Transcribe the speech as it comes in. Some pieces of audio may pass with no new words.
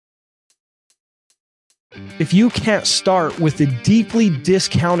If you can't start with a deeply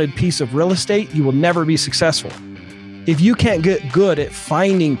discounted piece of real estate, you will never be successful. If you can't get good at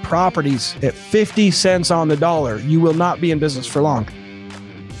finding properties at 50 cents on the dollar, you will not be in business for long.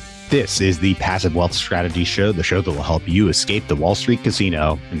 This is the Passive Wealth Strategy Show, the show that will help you escape the Wall Street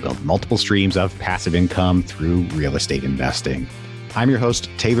casino and build multiple streams of passive income through real estate investing. I'm your host,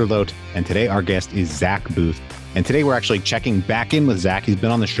 Taylor Loht, and today our guest is Zach Booth. And today we're actually checking back in with Zach. He's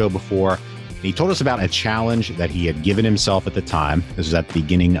been on the show before. And he told us about a challenge that he had given himself at the time. This was at the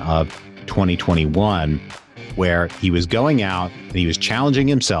beginning of 2021, where he was going out and he was challenging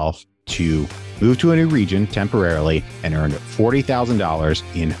himself to move to a new region temporarily and earn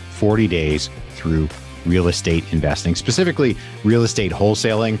 $40,000 in 40 days through real estate investing. Specifically, real estate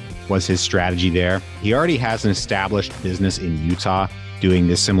wholesaling was his strategy there. He already has an established business in Utah doing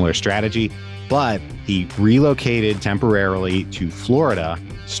this similar strategy, but he relocated temporarily to Florida,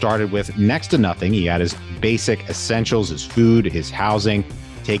 started with next to nothing. He had his basic essentials, his food, his housing,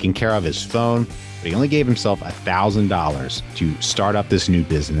 taken care of, his phone, but he only gave himself $1,000 to start up this new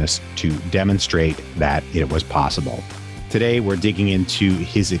business to demonstrate that it was possible. Today, we're digging into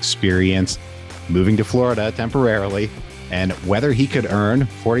his experience moving to Florida temporarily and whether he could earn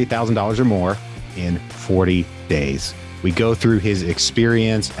 $40,000 or more in 40 days. We go through his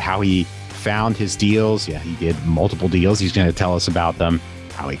experience, how he found his deals. Yeah, he did multiple deals. He's going to tell us about them,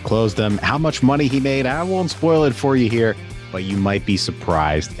 how he closed them, how much money he made. I won't spoil it for you here, but you might be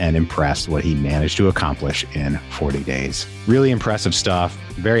surprised and impressed what he managed to accomplish in 40 days. Really impressive stuff.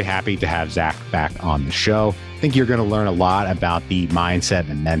 Very happy to have Zach back on the show. I think you're going to learn a lot about the mindset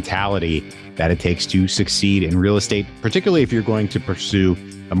and mentality that it takes to succeed in real estate, particularly if you're going to pursue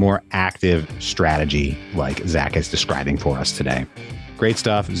a more active strategy like Zach is describing for us today. Great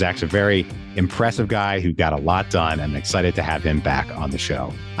stuff. Zach's a very impressive guy who got a lot done. I'm excited to have him back on the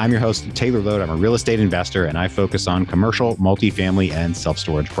show. I'm your host, Taylor Loht. I'm a real estate investor, and I focus on commercial, multifamily, and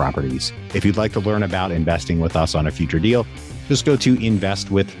self-storage properties. If you'd like to learn about investing with us on a future deal, just go to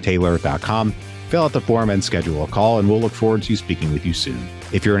investwithtaylor.com, fill out the form, and schedule a call, and we'll look forward to speaking with you soon.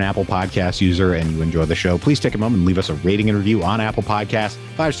 If you're an Apple Podcast user and you enjoy the show, please take a moment and leave us a rating and review on Apple Podcasts.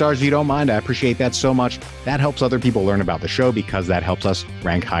 5 stars if you don't mind. I appreciate that so much. That helps other people learn about the show because that helps us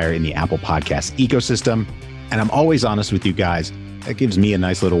rank higher in the Apple Podcast ecosystem. And I'm always honest with you guys. That gives me a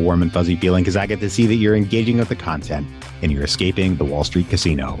nice little warm and fuzzy feeling because I get to see that you're engaging with the content and you're escaping the Wall Street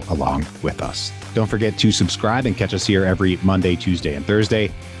casino along with us. Don't forget to subscribe and catch us here every Monday, Tuesday, and Thursday.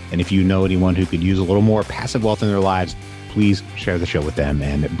 And if you know anyone who could use a little more passive wealth in their lives, please share the show with them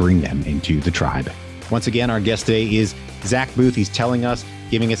and bring them into the tribe. Once again, our guest today is Zach Booth. He's telling us,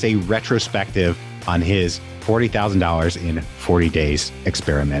 giving us a retrospective on his $40,000 in 40 days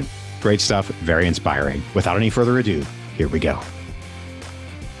experiment. Great stuff, very inspiring. Without any further ado, here we go.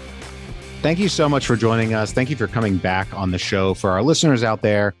 Thank you so much for joining us. Thank you for coming back on the show. For our listeners out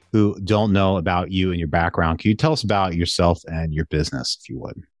there who don't know about you and your background, can you tell us about yourself and your business, if you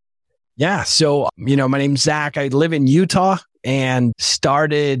would? Yeah. So, my name's Zach. I live in Utah and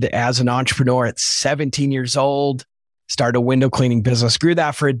started as an entrepreneur at 17 years old, started a window cleaning business, grew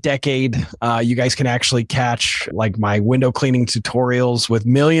that for a decade. You guys can actually catch like my window cleaning tutorials with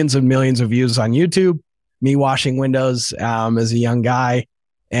millions and millions of views on YouTube, me washing windows as a young guy.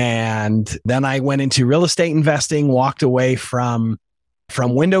 And then I went into real estate investing, walked away from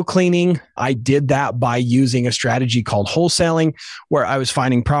window cleaning. I did that by using a strategy called wholesaling, where I was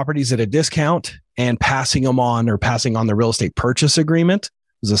finding properties at a discount and passing on the real estate purchase agreement. It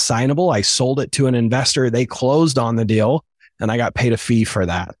was assignable. I sold it to an investor. They closed on the deal and I got paid a fee for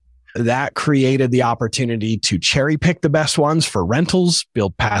that. That created the opportunity to cherry pick the best ones for rentals,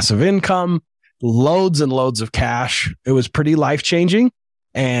 build passive income, loads and loads of cash. It was pretty life-changing.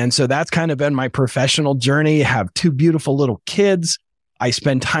 And so that's kind of been my professional journey. I have 2 beautiful little kids. I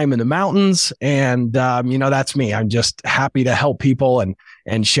spend time in the mountains and, that's me. I'm just happy to help people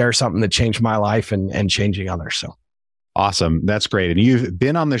and share something that changed my life and changing others. So awesome. That's great. And you've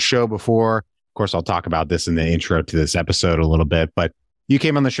been on the show before. Of course, I'll talk about this in the intro to this episode a little bit, but you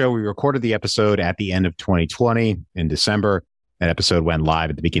came on the show. We recorded the episode at the end of 2020 in December. That episode went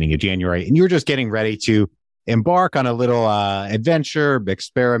live at the beginning of January, and you were just getting ready to embark on a little adventure,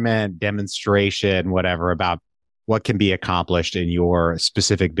 experiment, demonstration, whatever, about what can be accomplished in your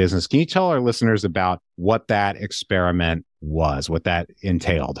specific business. Can you tell our listeners about what that experiment was, what that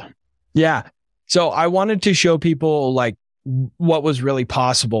entailed? Yeah. So I wanted to show people like what was really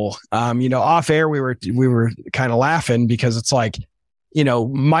possible. Off air, we were kind of laughing because it's like,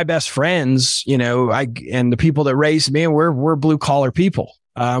 my best friends, and the people that raised me, we're blue collar people.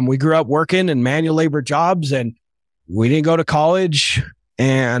 We grew up working in manual labor jobs and we didn't go to college,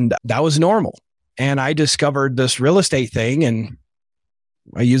 and that was normal. And I discovered this real estate thing, and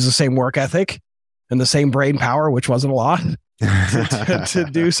I used the same work ethic and the same brain power, which wasn't a lot, to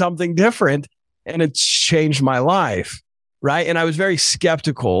do something different. And it's changed my life. Right. And I was very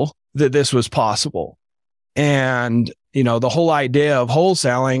skeptical that this was possible. And, the whole idea of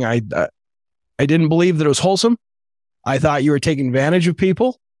wholesaling, I didn't believe that it was wholesome. I thought you were taking advantage of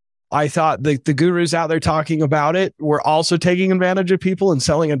people. I thought the gurus out there talking about it were also taking advantage of people and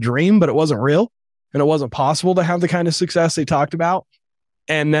selling a dream, but it wasn't real. And it wasn't possible to have the kind of success they talked about.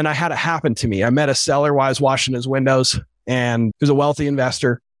 And then I had it happen to me. I met a seller while I was washing his windows, and he was a wealthy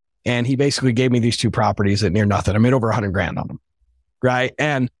investor. And he basically gave me these 2 properties at near nothing. I made over $100,000 on them. Right.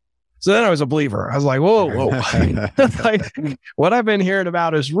 And so then I was a believer. I was like, whoa. Like, what I've been hearing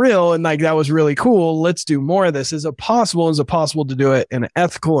about is real. And like, that was really cool. Let's do more of this. Is it possible? Is it possible to do it in an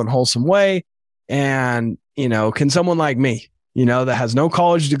ethical and wholesome way? And, can someone like me, that has no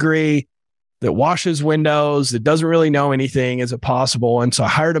college degree, that washes windows, that doesn't really know anything, is it possible? And so I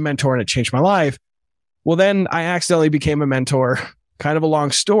hired a mentor, and it changed my life. Well, then I accidentally became a mentor. Kind of a long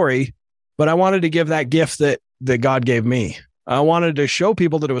story, but I wanted to give that gift that God gave me. I wanted to show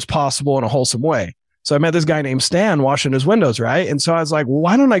people that it was possible in a wholesome way. So I met this guy named Stan washing his windows, right? And so I was like, well,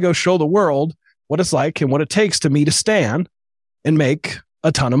 why don't I go show the world what it's like and what it takes to meet a Stan and make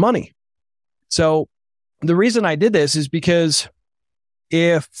a ton of money? So the reason I did this is because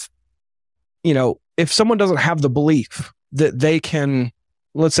if someone doesn't have the belief that they can,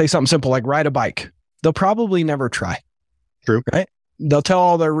 let's say something simple like ride a bike, they'll probably never try. True. Right? They'll tell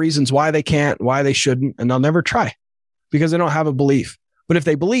all their reasons why they can't, why they shouldn't, and they'll never try because they don't have a belief. But if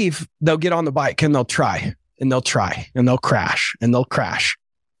they believe, they'll get on the bike and they'll try and they'll try and they'll crash and they'll crash,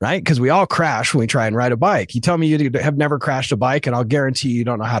 right? Because we all crash when we try and ride a bike. You tell me you have never crashed a bike, and I'll guarantee you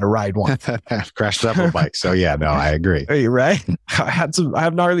don't know how to ride one. I've crashed several bikes. So yeah, no, I agree. Right? I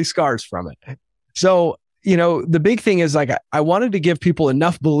have gnarly scars from it. So, the big thing is like, I wanted to give people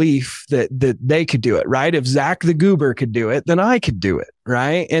enough belief that they could do it, right? If Zach the Goober could do it, then I could do it,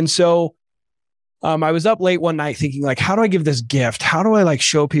 right? And so I was up late one night thinking like, how do I give this gift? How do I like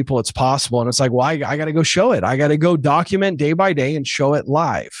show people it's possible? And it's like, well, I got to go show it. I got to go document day by day and show it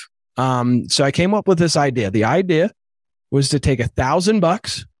live. So I came up with this idea. The idea was to take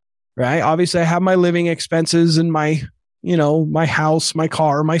 $1,000, right? Obviously I have my living expenses and my house, my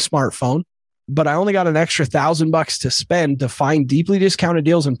car, my smartphone. But I only got an extra $1,000 to spend to find deeply discounted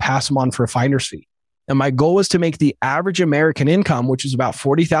deals and pass them on for a finder's fee. And my goal was to make the average American income, which is about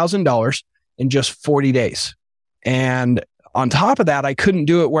 $40,000, in just 40 days. And on top of that, I couldn't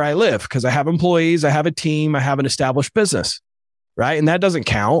do it where I live because I have employees, I have a team, I have an established business, right? And that doesn't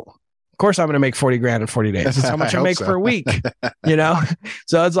count. Of course, I'm going to make 40 grand in 40 days. That's how much I make per week,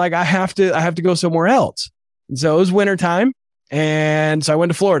 So it's like, I have to go somewhere else. And so it was wintertime. And so I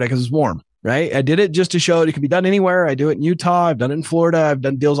went to Florida because it's warm. Right. I did it just to show it could be done anywhere. I do it in Utah. I've done it in Florida. I've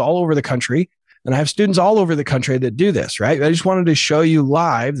done deals all over the country, and I have students all over the country that do this. Right. I just wanted to show you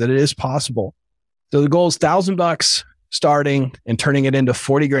live that it is possible. So the goal is $1,000 starting and turning it into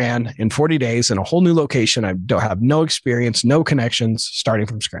 40 grand in 40 days in a whole new location. I don't have no experience, no connections, starting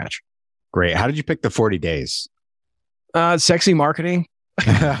from scratch. Great. How did you pick the 40 days? Sexy marketing.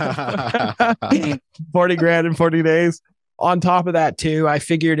 40 grand in 40 days. On top of that too, I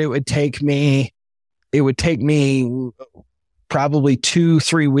figured it would take me probably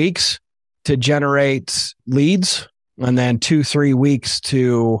 2-3 weeks to generate leads, and then 2-3 weeks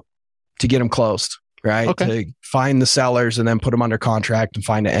to get them closed, right? Okay. To find the sellers and then put them under contract and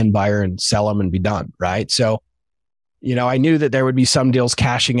find an end buyer and sell them and be done, right? So, I knew that there would be some deals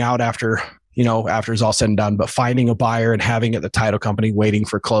cashing out after it's all said and done, but finding a buyer and having it the title company waiting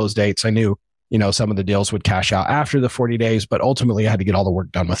for close dates, I knew some of the deals would cash out after the 40 days, but ultimately I had to get all the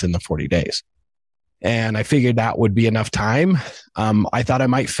work done within the 40 days. And I figured that would be enough time. I thought I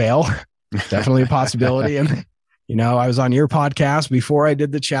might fail. Definitely a possibility. And, I was on your podcast before I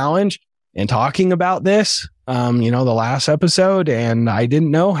did the challenge and talking about this, the last episode, and I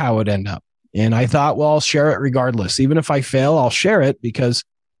didn't know how it would end up. And I thought, well, I'll share it regardless. Even if I fail, I'll share it because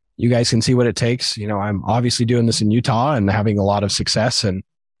you guys can see what it takes. I'm obviously doing this in Utah and having a lot of success, and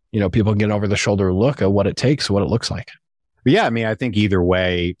people get over the shoulder look at what it takes, what it looks like. Yeah. I mean, I think either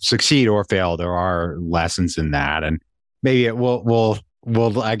way, succeed or fail, there are lessons in that. And maybe we'll,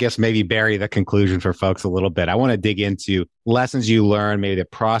 I guess, maybe bury the conclusion for folks a little bit. I want to dig into lessons you learned, maybe the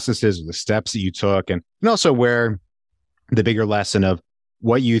processes or the steps that you took, and also where the bigger lesson of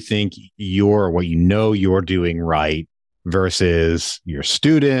what you think what you're doing right versus your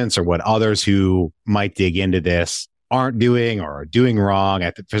students or what others who might dig into this aren't doing or are doing wrong.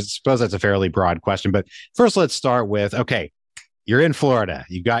 I suppose that's a fairly broad question, but first let's start with, okay, you're in Florida.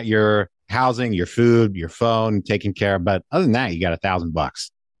 You got your housing, your food, your phone taken care of. But other than that, you got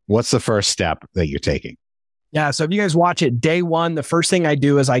 $1,000. What's the first step that you're taking? Yeah. So if you guys watch it, day one, the first thing I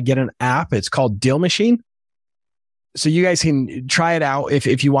do is I get an app. It's called Deal Machine. So you guys can try it out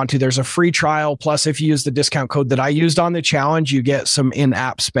if you want to. There's a free trial. Plus, if you use the discount code that I used on the challenge, you get some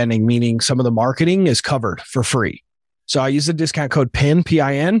in-app spending, meaning some of the marketing is covered for free. So I use the discount code PIN,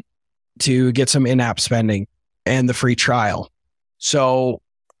 P-I-N, to get some in-app spending and the free trial. So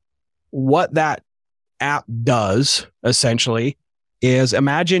what that app does essentially is,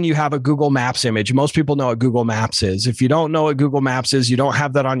 imagine you have a Google Maps image. Most people know what Google Maps is. If you don't know what Google Maps is, you don't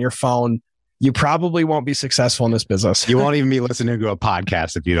have that on your phone, you probably won't be successful in this business. You won't even be listening to a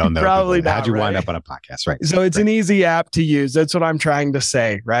podcast if you don't know. Probably not. How'd you wind up on a podcast, right? So it's an easy app to use. That's what I'm trying to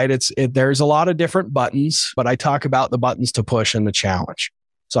say, right? There's a lot of different buttons, but I talk about the buttons to push in the challenge.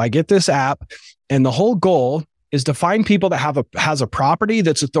 So I get this app, and the whole goal is to find people that has a property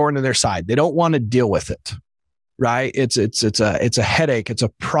that's a thorn in their side. They don't want to deal with it, right? It's a headache. It's a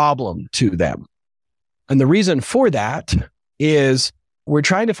problem to them. And the reason for that is we're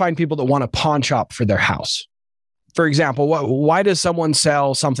trying to find people that want a pawn shop for their house. For example, why does someone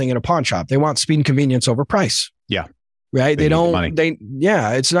sell something in a pawn shop? They want speed and convenience over price. Yeah. Right.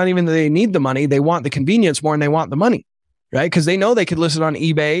 It's not even that they need the money. They want the convenience more than they want the money. Right. Because they know they could list it on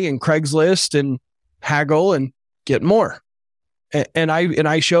eBay and Craigslist and haggle and get more. And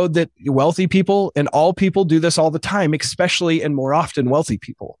I showed that wealthy people and all people do this all the time, especially and more often wealthy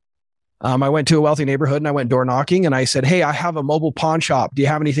people. I went to a wealthy neighborhood and I went door knocking and I said, hey, I have a mobile pawn shop. Do you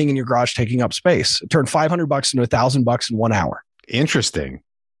have anything in your garage taking up space? It turned $500 into $1,000 in 1 hour. Interesting.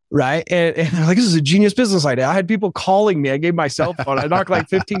 Right. And they're like, this is a genius business idea. I had people calling me. I gave my cell phone. I knocked like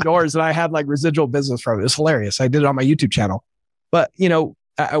 15 doors and I had like residual business from it. It's hilarious. I did it on my YouTube channel. But,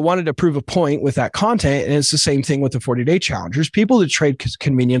 I wanted to prove a point with that content. And it's the same thing with the 40-day challenge. There's people that trade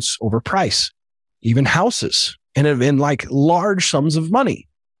convenience over price, even houses, and in like large sums of money.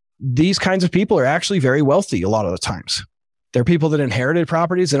 These kinds of people are actually very wealthy a lot of the times. They're people that inherited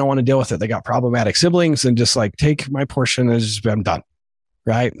properties. They don't want to deal with it. They got problematic siblings and just like, take my portion and just, I'm done.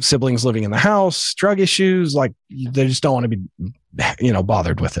 Right? Siblings living in the house, drug issues, like they just don't want to be,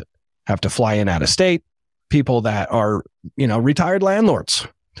 bothered with it. Have to fly in out of state. People that are, retired landlords.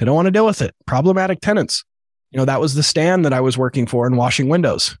 They don't want to deal with it. Problematic tenants. That was the Stan that I was working for in washing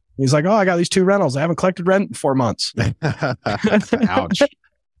windows. He's like, oh, I got these 2 rentals. I haven't collected rent in 4 months. Ouch.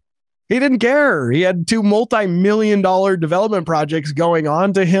 He didn't care. He had 2 multi-million-dollar development projects going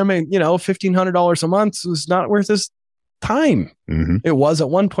on to him, and $1,500 a month was not worth his time. Mm-hmm. It was at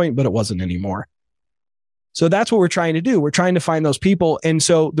one point, but it wasn't anymore. So that's what we're trying to do. We're trying to find those people. And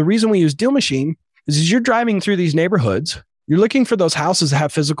so the reason we use Deal Machine is you're driving through these neighborhoods, you're looking for those houses that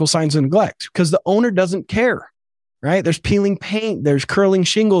have physical signs of neglect because the owner doesn't care, right? There's peeling paint, there's curling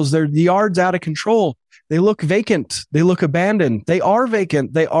shingles, the yard's out of control. They look vacant. They look abandoned. They are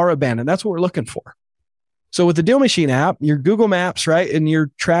vacant. They are abandoned. That's what we're looking for. So with the Deal Machine app, your Google Maps, right? And you're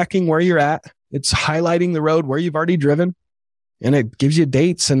tracking where you're at. It's highlighting the road where you've already driven. And it gives you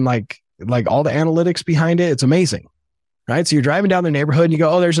dates and like all the analytics behind it. It's amazing, right? So you're driving down the neighborhood and you go,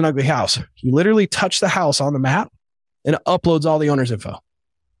 oh, there's an ugly house. You literally touch the house on the map and it uploads all the owner's info.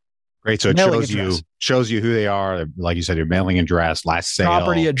 Great. So it shows you who they are. Like you said, your mailing address, last sale.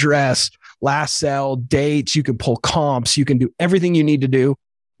 Property address, last sale, dates. You can pull comps. You can do everything you need to do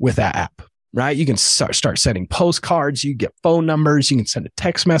with that app, right? You can start sending postcards. You get phone numbers. You can send a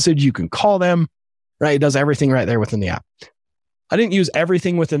text message. You can call them, right? It does everything right there within the app. I didn't use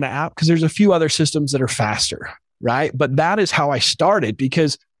everything within the app because there's a few other systems that are faster, right? But that is how I started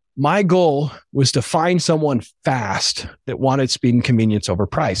because my goal was to find someone fast that wanted speed and convenience over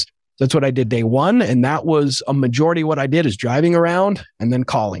price. That's what I did day one. And that was a majority of what I did is driving around and then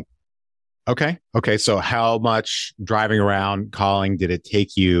calling. Okay. So how much driving around calling did it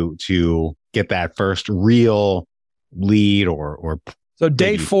take you to get that first real lead or so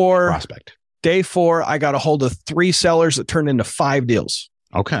day 4 prospect? Day 4, I got a hold of 3 sellers that turned into 5 deals.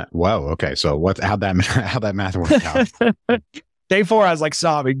 Okay. Whoa. Okay. So how'd that math work out? Day 4, I was like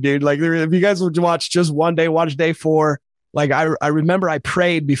sobbing, dude. Like if you guys would watch just one day, watch day 4. Like I remember I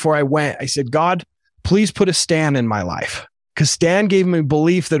prayed before I went. I said, God, please put a Stan in my life. Because Stan gave me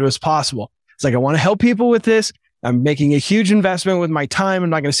belief that it was possible. It's like, I want to help people with this. I'm making a huge investment with my time. I'm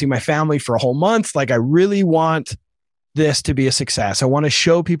not going to see my family for a whole month. Like I really want this to be a success. I want to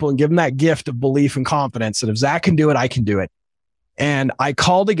show people and give them that gift of belief and confidence that if Zach can do it, I can do it. And I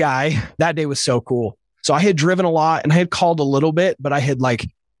called a guy. That day was so cool. So I had driven a lot and I had called a little bit, but I had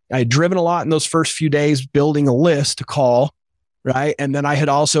driven a lot in those first few days, building a list to call, right? And then I had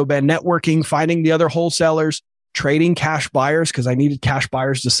also been networking, finding the other wholesalers. trading cash buyers because I needed cash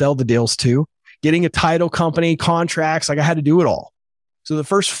buyers to sell the deals to, getting a title company, contracts. Like I had to do it all. So the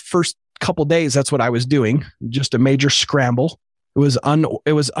first couple days, that's what I was doing. Just a major scramble. It was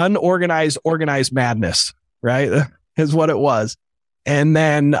unorganized, organized madness, right? Is what it was. And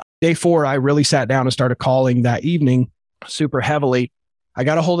then day 4, I really sat down and started calling that evening super heavily. I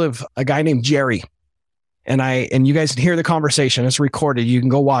got a hold of a guy named Jerry. And you guys can hear the conversation. It's recorded. You can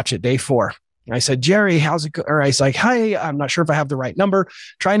go watch it. Day 4. I said, Jerry, how's it go? Or I was like, hi, I'm not sure if I have the right number.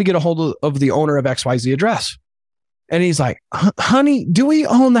 Trying to get a hold of the owner of XYZ address. And he's like, honey, do we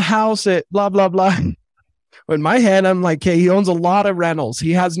own the house at blah, blah, blah? In my head, I'm like, hey, he owns a lot of rentals.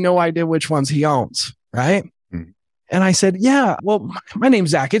 He has no idea which ones he owns. Right. Mm-hmm. And I said, yeah, well, my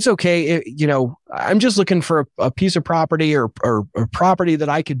name's Zach. It's okay. I'm just looking for a piece of property or property that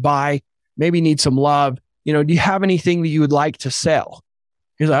I could buy, maybe need some love. Do you have anything that you would like to sell?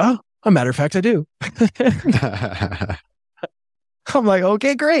 He's like, oh, as a matter of fact, I do. I'm like,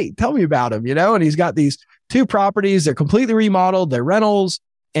 okay, great. Tell me about him, and he's got these 2 properties. They're completely remodeled. They're rentals.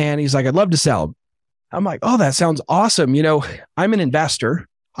 And he's like, I'd love to sell them. I'm like, oh, that sounds awesome. I'm an investor.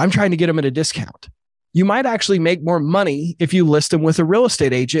 I'm trying to get them at a discount. You might actually make more money if you list them with a real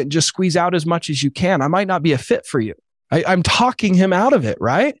estate agent and just squeeze out as much as you can. I might not be a fit for you. I'm talking him out of it,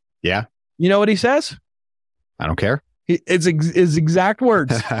 right? Yeah. You know what he says? I don't care. His exact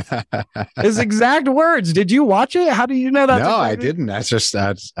words. His exact words. Did you watch it? How do you know that? No, I didn't. That's just,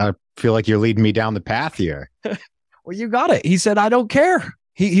 I feel like you're leading me down the path here. Well, you got it. He said, I don't care.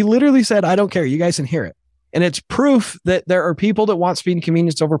 He literally said, I don't care. You guys can hear it. And it's proof that there are people that want speed and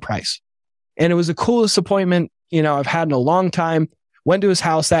convenience over price. And it was the coolest appointment, I've had in a long time. Went to his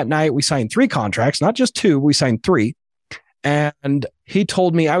house that night. We signed 3 contracts, not just 2. We signed 3. And he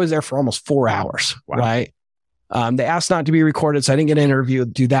told me I was there for almost 4 hours. Wow. Right. They asked not to be recorded, so I didn't get an interview to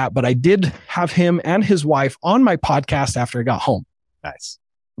do that. But I did have him and his wife on my podcast after I got home. Nice.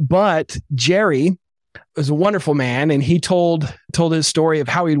 But Jerry was a wonderful man, and he told his story of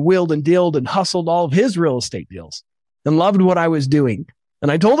how he'd wheeled and dealed and hustled all of his real estate deals and loved what I was doing.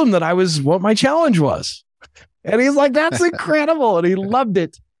 And I told him that I was what my challenge was. And he's like, that's incredible. And he loved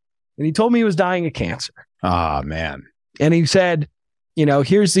it. And he told me he was dying of cancer. Oh, man. And he said,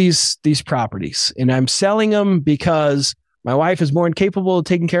 here's these properties, and I'm selling them because my wife is more incapable of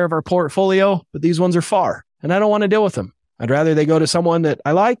taking care of our portfolio, but these ones are far, and I don't want to deal with them. I'd rather they go to someone that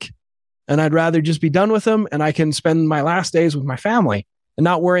I like, and I'd rather just be done with them, and I can spend my last days with my family and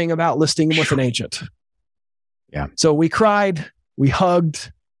not worrying about listing them with an agent. Yeah. So we cried, we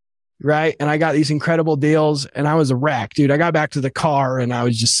hugged, right? And I got these incredible deals, and I was a wreck, dude. I got back to the car and I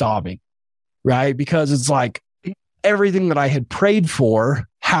was just sobbing, right? Because it's like, everything that I had prayed for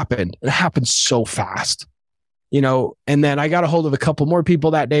happened. It happened so fast, and then I got a hold of a couple more people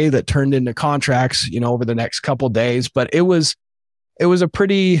that day that turned into contracts, over the next couple of days. But it was a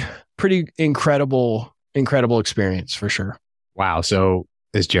pretty incredible experience for sure. Wow. So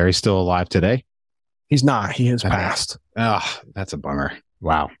is Jerry still alive today? He's not. He has passed. Oh, that's a bummer.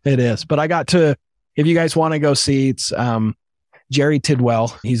 Wow. It is. But I got to, if you guys want to go see, it's, Jerry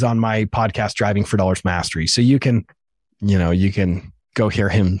Tidwell, he's on my podcast, Driving for Dollars Mastery. So you can go hear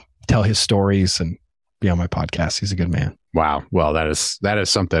him tell his stories and be on my podcast. He's a good man. Wow. Well, that is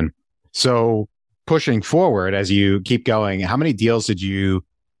something. So pushing forward, as you keep going, how many deals did you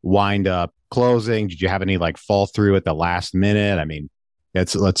wind up closing? Did you have any fall through at the last minute? I mean,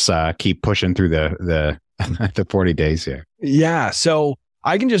 let's keep pushing through the 40 days here. Yeah. So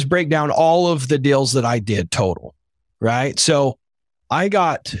I can just break down all of the deals that I did total, right? So I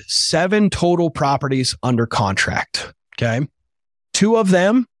got 7 total properties under contract. Okay. 2 of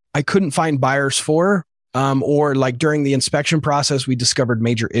them I couldn't find buyers for, or during the inspection process, we discovered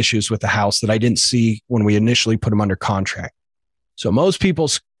major issues with the house that I didn't see when we initially put them under contract. So most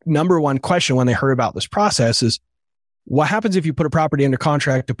people's number one question when they heard about this process is, what happens if you put a property under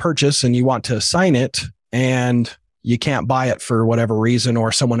contract to purchase and you want to assign it and you can't buy it for whatever reason,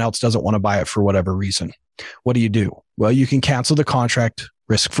 or someone else doesn't want to buy it for whatever reason? What do? Well, you can cancel the contract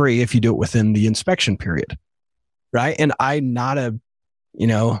risk-free if you do it within the inspection period, right? And I'm not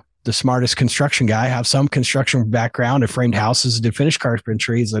the smartest construction guy. I have some construction background. I framed houses, did finished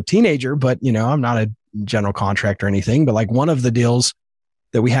carpentry as a teenager, but I'm not a general contractor or anything. But one of the deals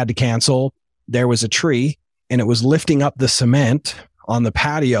that we had to cancel, there was a tree and it was lifting up the cement on the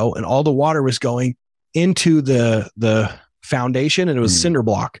patio, and all the water was going into the foundation, and it was cinder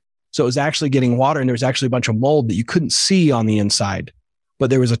block. So it was actually getting water, and there was actually a bunch of mold that you couldn't see on the inside, but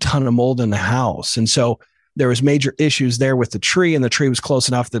there was a ton of mold in the house. And so there was major issues there with the tree, and the tree was close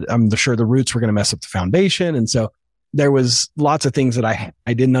enough that I'm sure the roots were going to mess up the foundation. And so there was lots of things that I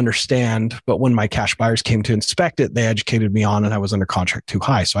didn't understand, but when my cash buyers came to inspect it, they educated me on, and I was under contract too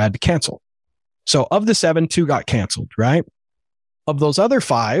high. So I had to cancel. So of the 7, 2 got canceled, right? Of those other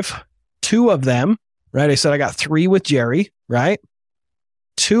 5, 2 of them, right? I said I got 3 with Jerry, right?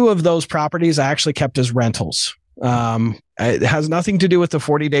 2 of those properties I actually kept as rentals. It has nothing to do with the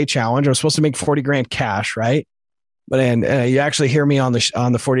 40-day challenge. I was supposed to make 40 grand cash, right? But you actually hear me on the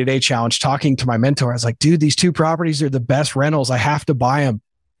 40-day challenge talking to my mentor. I was like, dude, these 2 properties are the best rentals. I have to buy them.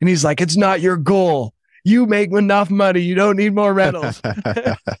 And he's like, it's not your goal. You make enough money. You don't need more rentals.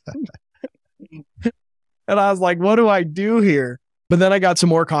 And I was like, what do I do here? But then I got some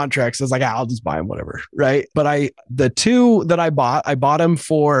more contracts. I was like, I'll just buy them, whatever. Right. But the 2 that I bought them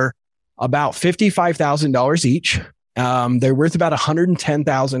for about $55,000 each. They're worth about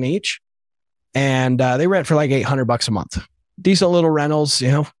 $110,000 each. And they rent for like $800 a month. Decent little rentals,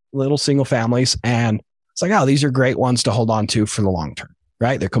 little single families. And it's like, oh, these are great ones to hold on to for the long term,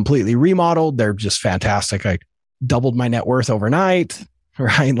 right? They're completely remodeled. They're just fantastic. I doubled my net worth overnight,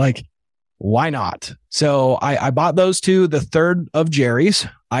 right? Like, why not? So I bought those 2. The third of Jerry's,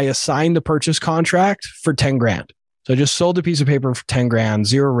 I assigned the purchase contract for 10 grand. So I just sold a piece of paper for 10 grand,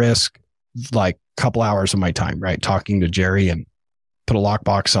 zero risk, like a couple hours of my time, right? Talking to Jerry, and put a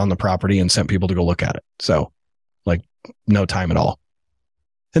lockbox on the property and sent people to go look at it. So like no time at all.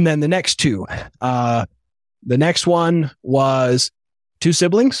 And then the next 2, the next one was 2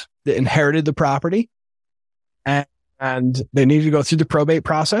 siblings that inherited the property, and they needed to go through the probate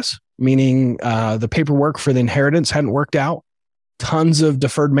process, meaning the paperwork for the inheritance hadn't worked out. Tons of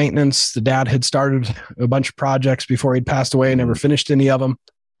deferred maintenance. The dad had started a bunch of projects before he'd passed away and never finished any of them.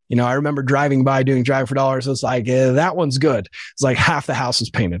 I remember driving by doing Drive for Dollars. It's like, that one's good. It's like half the house is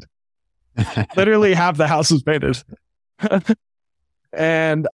painted. Literally half the house is painted.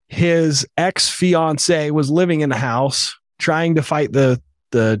 And his ex-fiance was living in the house trying to fight the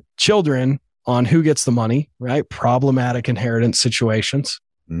children on who gets the money, right? Problematic inheritance situations.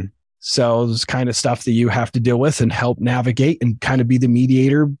 Mm. So it's kind of stuff that you have to deal with and help navigate and kind of be the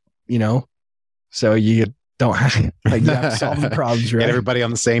mediator, so you don't have, you have to solve the problems, right? Get everybody on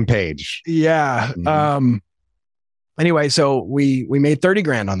the same page. Yeah. Mm-hmm. Anyway, so we made 30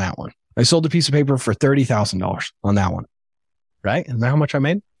 grand on that one. I sold a piece of paper for $30,000 on that one. Right? Isn't that how much I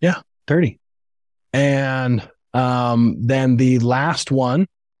made? Yeah, 30. And then the last one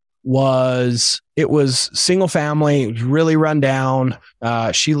was single family. It was really run down.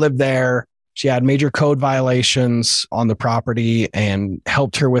 She lived there. She had major code violations on the property and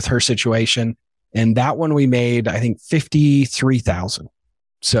helped her with her situation. And that one we made, I think, $53,000.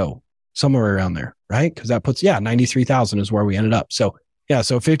 So somewhere around there, right? Because that puts, $93,000 is where we ended up. So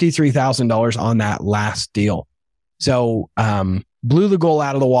so $53,000 on that last deal. So blew the goal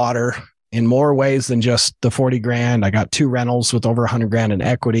out of the water in more ways than just the 40 grand. I got 2 rentals with over 100 grand in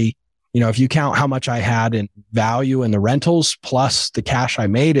equity. If you count how much I had in value in the rentals plus the cash I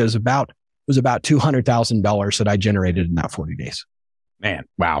made, it was about $200,000 that I generated in that 40 days. Man,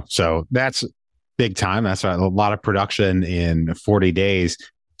 wow. So that's big time. That's a lot of production in 40 days.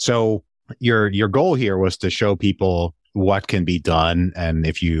 So your goal here was to show people what can be done, and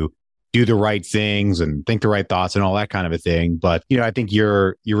if you do the right things and think the right thoughts and all that kind of a thing. But, I think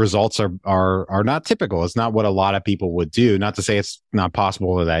your results are not typical. It's not what a lot of people would do. Not to say it's not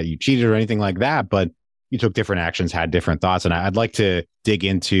possible that you cheated or anything like that, but you took different actions, had different thoughts. And I'd like to dig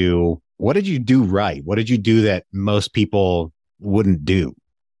into, what did you do right? What did you do that most people wouldn't do?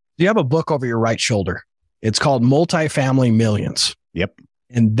 You have a book over your right shoulder. It's called Multifamily Millions. Yep.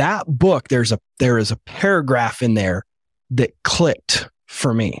 And that book, there is a paragraph in there that clicked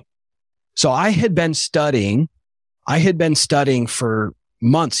for me. So I had been studying for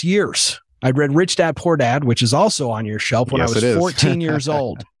months, years. I'd read Rich Dad, Poor Dad, which is also on your shelf, when I was 14 years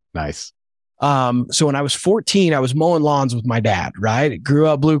old. Nice. So when I was 14, I was mowing lawns with my dad, right? Grew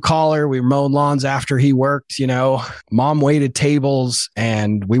up blue collar. We were mowing lawns after he worked, mom waited tables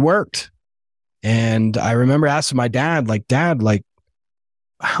and we worked. And I remember asking my dad, Dad,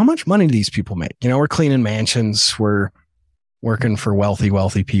 how much money do these people make? We're cleaning mansions. We're working for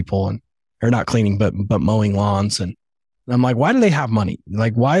wealthy people, and they're not cleaning, but mowing lawns. And I'm like, why do they have money?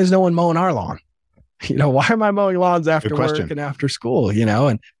 Why is no one mowing our lawn? Why am I mowing lawns after work and after school?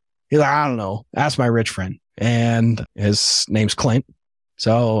 And he's like, I don't know. Ask my rich friend. And his name's Clint.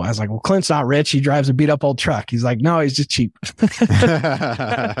 So I was like, well, Clint's not rich. He drives a beat up old truck. He's like, no, he's just cheap.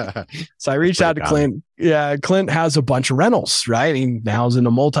 So I reached out to Clint. Yeah. Clint has a bunch of rentals, right? He now is in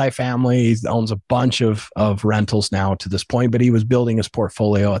a multifamily. He owns a bunch of rentals now to this point, but he was building his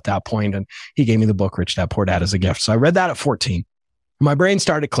portfolio at that point. And he gave me the book, Rich Dad, Poor Dad, as a gift. So I read that at 14. My brain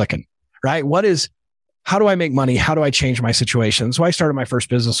started clicking, right? What is how do I make money? How do I change my situation? So I started my first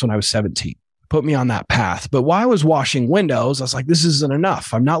business when I was 17, put me on that path. But while I was washing windows, I was like, this isn't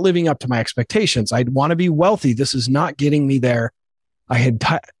enough. I'm not living up to my expectations. I want to be wealthy. This is not getting me there. I had,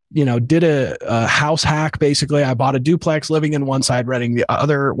 did a house hack. Basically, I bought a duplex, living in one side, renting the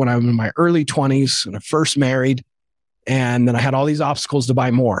other when I was in my early 20s and I first married. And then I had all these obstacles to buy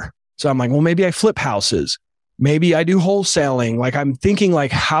more. So I'm like, well, maybe I flip houses. Maybe I do wholesaling. Like I'm thinking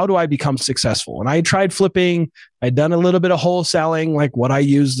like, how do I become successful? And I tried flipping. I'd done a little bit of wholesaling, like what I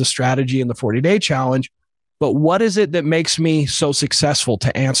used the strategy in the 40-day challenge. But what is it that makes me so successful,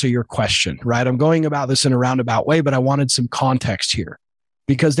 to answer your question, right? I'm going about this in a roundabout way, but I wanted some context here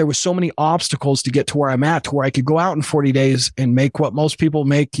because there was so many obstacles to get to where I'm at, to where I could go out in 40 days and make what most people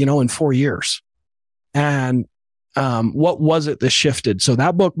make, in 4 years. And what was it that shifted? So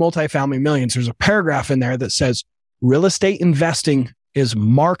that book, Multifamily Millions, there's a paragraph in there that says real estate investing is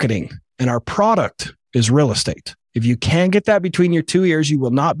marketing and our product is real estate. If you can't get that between your 2 ears, you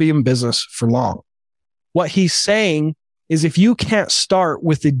will not be in business for long. What he's saying is if you can't start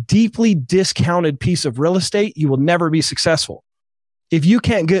with a deeply discounted piece of real estate, you will never be successful. If you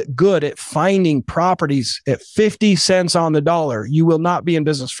can't get good at finding properties at 50 cents on the dollar, you will not be in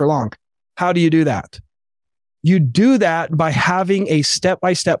business for long. How do you do that? You do that by having a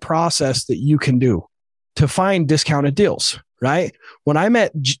step-by-step process that you can do to find discounted deals, right? When I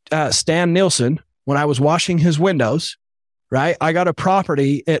met Stan Nielsen, when I was washing his windows, right, I got a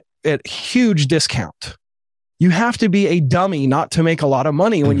property at huge discount. You have to be a dummy not to make a lot of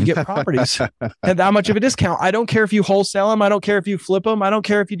money when you get properties at that much of a discount. I don't care if you wholesale them. I don't care if you flip them. I don't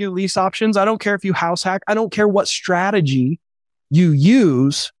care if you do lease options. I don't care if you house hack. I don't care what strategy you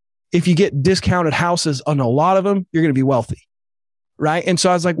use. If you get discounted houses on a lot of them, you're going to be wealthy, right? And so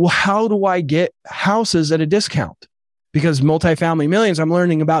I was like, well, how do I get houses at a discount? Because Multifamily Millions, I'm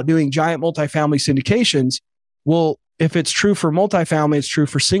learning about doing giant multifamily syndications. Well, if it's true for multifamily, it's true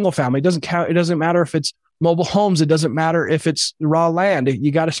for single family. It doesn't count. It doesn't matter if it's mobile homes. It doesn't matter if it's raw land.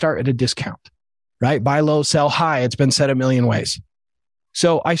 You got to start at a discount, right? Buy low, sell high. It's been said a million ways.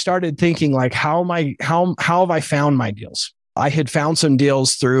 So I started thinking like, how have I found my deals? I had found some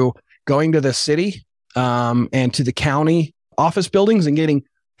deals through going to the city and to the county office buildings and getting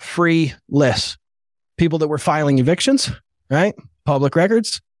free lists. People that were filing evictions, right? Public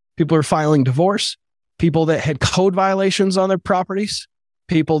records. People who were filing divorce. People that had code violations on their properties.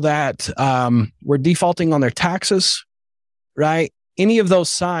 People that were defaulting on their taxes, right? Any of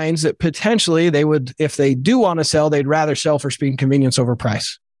those signs that potentially they would, if they do want to sell, they'd rather sell for speed and convenience over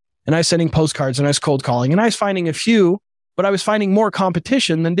price. And I was sending postcards and I was cold calling and I was finding a few, but I was finding more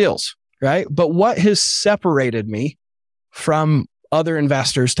competition than deals, right? But what has separated me from other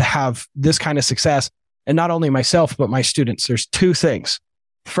investors to have this kind of success, and not only myself, but my students, there's two things.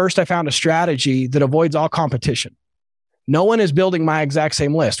 First, I found a strategy that avoids all competition. No one is building my exact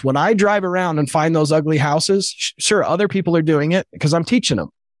same list. When I drive around and find those ugly houses, sure, other people are doing it because I'm teaching them,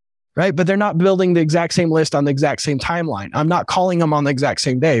 right? But they're not building the exact same list on the exact same timeline. I'm not calling them on the exact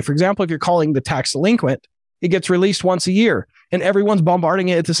same day. For example, if you're calling the tax delinquent, it gets released once a year and everyone's bombarding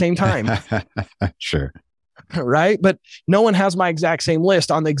it at the same time. Sure. Right? But no one has my exact same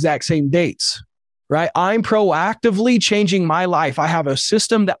list on the exact same dates, right? I'm proactively changing my life. I have a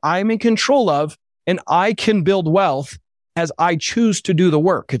system that I'm in control of and I can build wealth as I choose to do the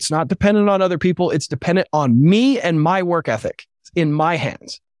work. It's not dependent on other people. It's dependent on me and my work ethic. It's in my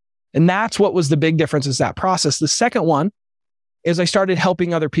hands. And that's what was the big difference is that process. The second one is I started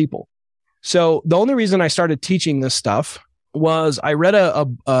helping other people. So the only reason I started teaching this stuff was I read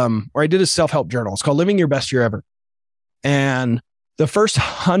I did a self-help journal. It's called Living Your Best Year Ever. And the first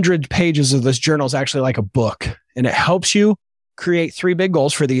 100 pages of this journal is actually like a book, and it helps you create 3 big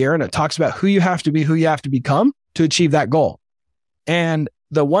goals for the year. And it talks about who you have to be, who you have to become to achieve that goal. And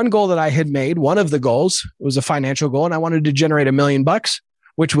the one goal that I had made, one of the goals was a financial goal, and I wanted to generate $1 million,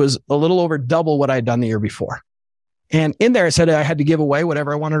 which was a little over double what I'd done the year before. And in there, it said I had to give away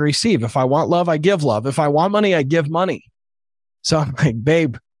whatever I wanted to receive. If I want love, I give love. If I want money, I give money. So I'm like,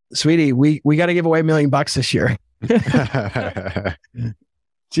 babe, sweetie, we got to give away $1 million this year.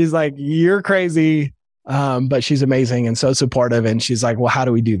 She's like, you're crazy. But she's amazing and so supportive. And she's like, well, how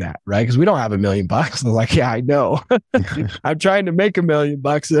do we do that? Right? Because we don't have $1 million. I was like, yeah, I know. I'm trying to make $1 million.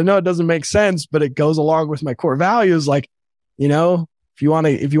 I know it doesn't make sense, but it goes along with my core values. Like, if you want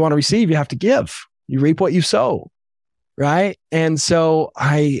to receive, you have to give. You reap what you sow. Right. And so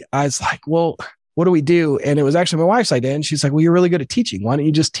I was like, well, what do we do? And it was actually my wife's idea. And she's like, well, you're really good at teaching. Why don't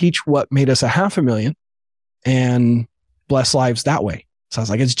you just teach what made us $500,000 and bless lives that way? So I was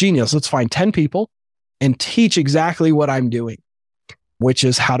like, it's genius. Let's find 10 people and teach exactly what I'm doing. which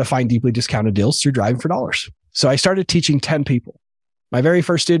is how to find deeply discounted deals through driving for dollars. So I started teaching 10 people. My very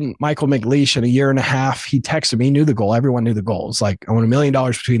first student, Michael McLeish, in a year and a half, he texted me, knew the goal. Everyone knew the goal. It's like, I want $1 million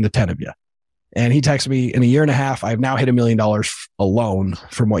between the 10 of you. And he texted me, in a year and a half, I've now hit $1 million alone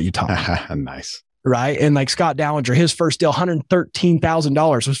from what you taught me. Nice. Right. And like Scott Dallinger, his first deal,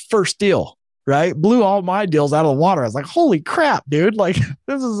 $113,000 was first deal, right? Blew all my deals out of the water. I was like, holy crap, dude. Like,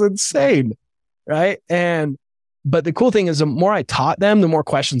 this is insane. Right. But the cool thing is the more I taught them, the more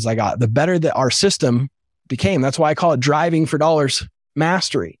questions I got, the better that our system became. That's why I call it driving for dollars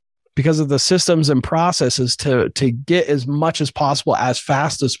mastery, because of the systems and processes to get as much as possible, as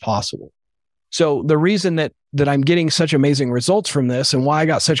fast as possible. So the reason that I'm getting such amazing results from this and why I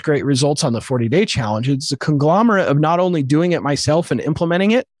got such great results on the 40-day challenge, it's a conglomerate of not only doing it myself and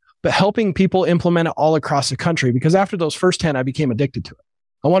implementing it, but helping people implement it all across the country. Because after those first 10, I became addicted to it.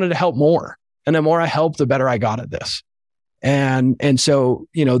 I wanted to help more. And the more I helped, the better I got at this. And so,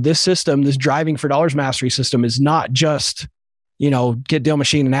 this system, this driving for dollars mastery system is not just, get Deal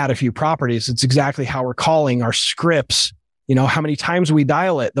Machine and add a few properties. It's exactly how we're calling our scripts, how many times we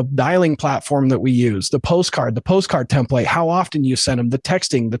dial it, the dialing platform that we use, the postcard template, how often you send them, the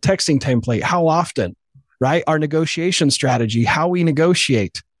texting template, how often, right? Our negotiation strategy, how we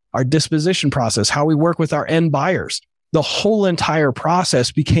negotiate, our disposition process, how we work with our end buyers. The whole entire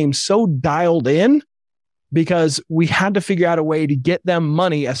process became so dialed in because we had to figure out a way to get them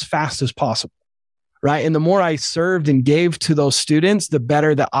money as fast as possible. Right. And the more I served and gave to those students, the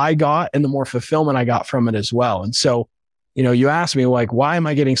better that I got and the more fulfillment I got from it as well. And so, you asked me like, why am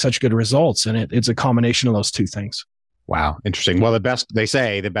I getting such good results? And it's a combination of those two things. Wow. Interesting. Well, they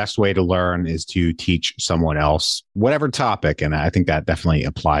say the best way to learn is to teach someone else, whatever topic. And I think that definitely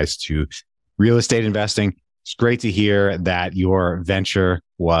applies to real estate investing. It's great to hear that your venture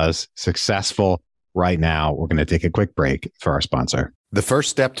was successful. Right now, we're going to take a quick break for our sponsor. The first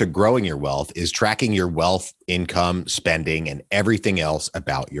step to growing your wealth is tracking your wealth, income, spending, and everything else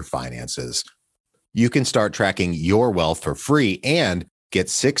about your finances. You can start tracking your wealth for free and get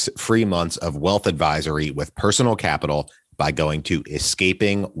 6 free months of wealth advisory with Personal Capital by going to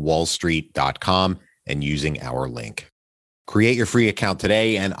escapingwallstreet.com and using our link. Create your free account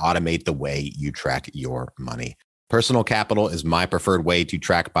today and automate the way you track your money. Personal Capital is my preferred way to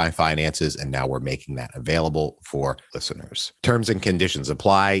track my finances, and now we're making that available for listeners. Terms and conditions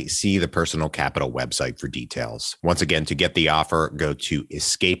apply. See the Personal Capital website for details. Once again, to get the offer, go to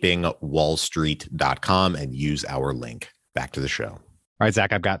escapingwallstreet.com and use our link. Back to the show. All right,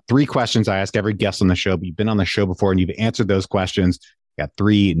 Zach, I've got 3 questions I ask every guest on the show, but you've been on the show before and you've answered those questions. Got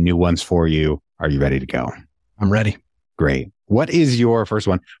 3 new ones for you. Are you ready to go? I'm ready. Great. What is your first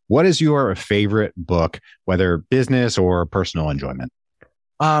one? What is your favorite book, whether business or personal enjoyment?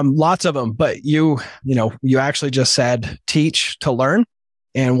 Lots of them, but you actually just said teach to learn.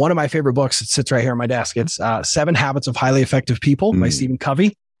 And one of my favorite books, it sits right here on my desk. It's 7 Habits of Highly Effective People by Stephen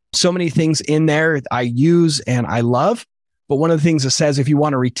Covey. So many things in there I use and I love. But one of the things it says, if you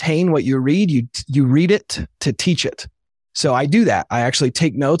want to retain what you read, you read it to teach it. So I do that. I actually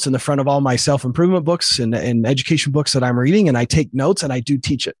take notes in the front of all my self-improvement books and education books that I'm reading, and I take notes and I do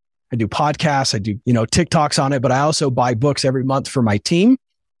teach it. I do podcasts, I do, TikToks on it, but I also buy books every month for my team.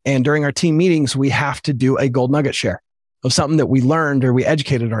 And during our team meetings, we have to do a gold nugget share of something that we learned or we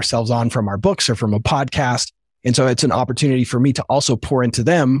educated ourselves on from our books or from a podcast. And so it's an opportunity for me to also pour into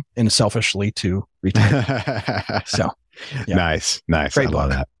them and selfishly to retain. So yeah. Nice. Great I love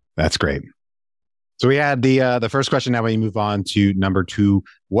that. That's great. So we had the first question. Now we move on to number 2.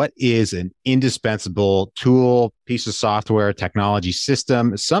 What is an indispensable tool, piece of software, technology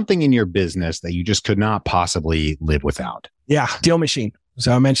system, something in your business that you just could not possibly live without? Yeah, Deal Machine.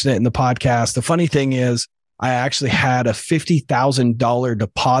 So I mentioned it in the podcast. The funny thing is I actually had a $50,000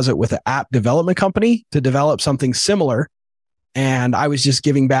 deposit with an app development company to develop something similar. And I was just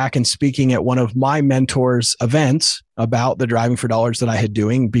giving back and speaking at one of my mentors' events about the driving for dollars that I had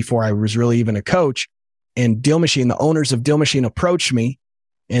doing before I was really even a coach. And Deal Machine, the owners of Deal Machine approached me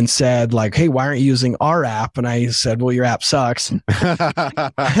and said like, hey, why aren't you using our app? And I said, well, your app sucks. And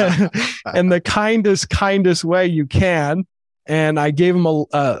the kindest way you can. And I gave them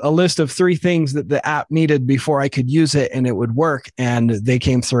a list of 3 things that the app needed before I could use it and it would work. And they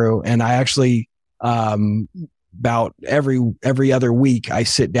came through. And I actually, about every other week, I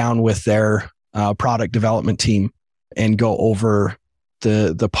sit down with their product development team and go over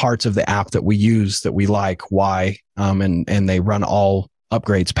the parts of the app that we use that we like, why, and they run all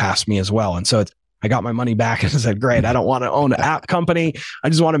upgrades past me as well. And so I got my money back and said, great, I don't want to own an app company. I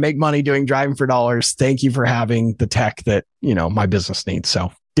just want to make money doing driving for dollars. Thank you for having the tech that, my business needs.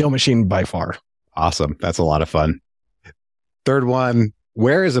 So Deal Machine by far. Awesome. That's a lot of fun. Third one,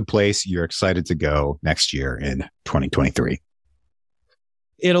 where is a place you're excited to go next year in 2023?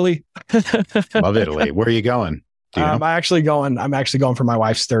 Italy. Love Italy. Where are you going? Do you know? I'm actually going for my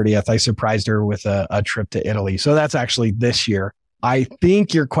wife's 30th. I surprised her with a trip to Italy. So that's actually this year. I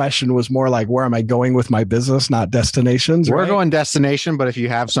think your question was more like, where am I going with my business, not destinations? We're going destination, but if you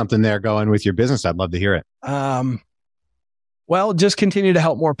have something there going with your business, I'd love to hear it. Well, just continue to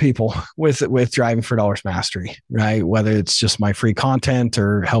help more people with Driving for Dollars Mastery, right? Whether it's just my free content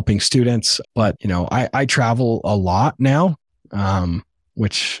or helping students. But, I travel a lot now,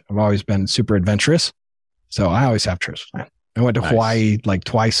 which I've always been super adventurous. So I always have trips planned. I went to Hawaii like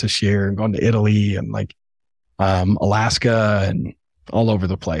twice this year and going to Italy and Alaska and all over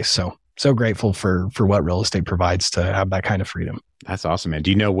the place. So grateful for what real estate provides to have that kind of freedom. That's awesome, man.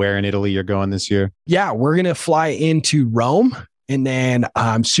 Do you know where in Italy you're going this year? Yeah, we're going to fly into Rome, and then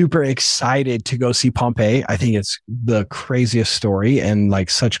I'm super excited to go see Pompeii. I think it's the craziest story and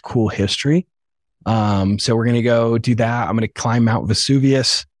such cool history. So we're going to go do that. I'm going to climb Mount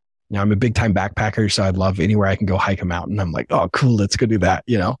Vesuvius. I'm a big time backpacker, so I'd love anywhere I can go hike a mountain. I'm like, oh, cool. Let's go do that.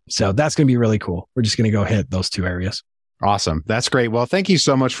 So that's going to be really cool. We're just going to go hit those two areas. Awesome. That's great. Well, thank you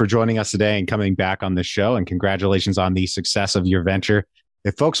so much for joining us today and coming back on the show, and congratulations on the success of your venture.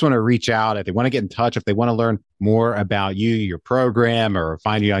 If folks want to reach out, if they want to get in touch, if they want to learn more about you, your program, or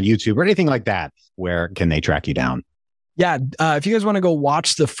find you on YouTube or anything like that, where can they track you down? Yeah. If you guys want to go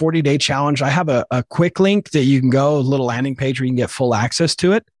watch the 40-day challenge, I have a quick link that you can go, a little landing page where you can get full access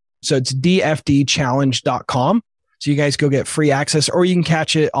to it. So it's dfdchallenge.com. So you guys go get free access, or you can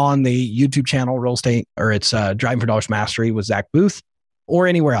catch it on the YouTube channel, Real Estate, or it's Driving for Dollars Mastery with Zach Booth, or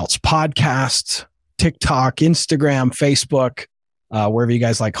anywhere else, podcasts, TikTok, Instagram, Facebook, wherever you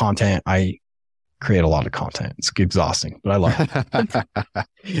guys like content. I create a lot of content. It's exhausting, but I love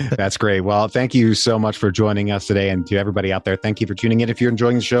it. That's great. Well, thank you so much for joining us today. And to everybody out there, thank you for tuning in. If you're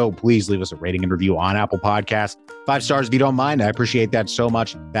enjoying the show, please leave us a rating and review on Apple Podcasts. 5 stars if you don't mind. I appreciate that so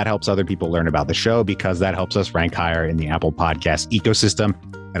much. That helps other people learn about the show, because that helps us rank higher in the Apple Podcast ecosystem.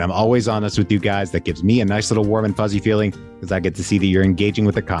 And I'm always honest with you guys. That gives me a nice little warm and fuzzy feeling, because I get to see that you're engaging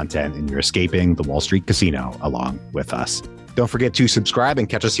with the content and you're escaping the Wall Street casino along with us. Don't forget to subscribe and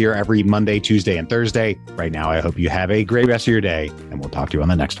catch us here every Monday, Tuesday, and Thursday. Right now, I hope you have a great rest of your day, and we'll talk to you on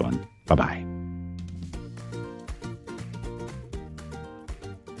the next one. Bye-bye.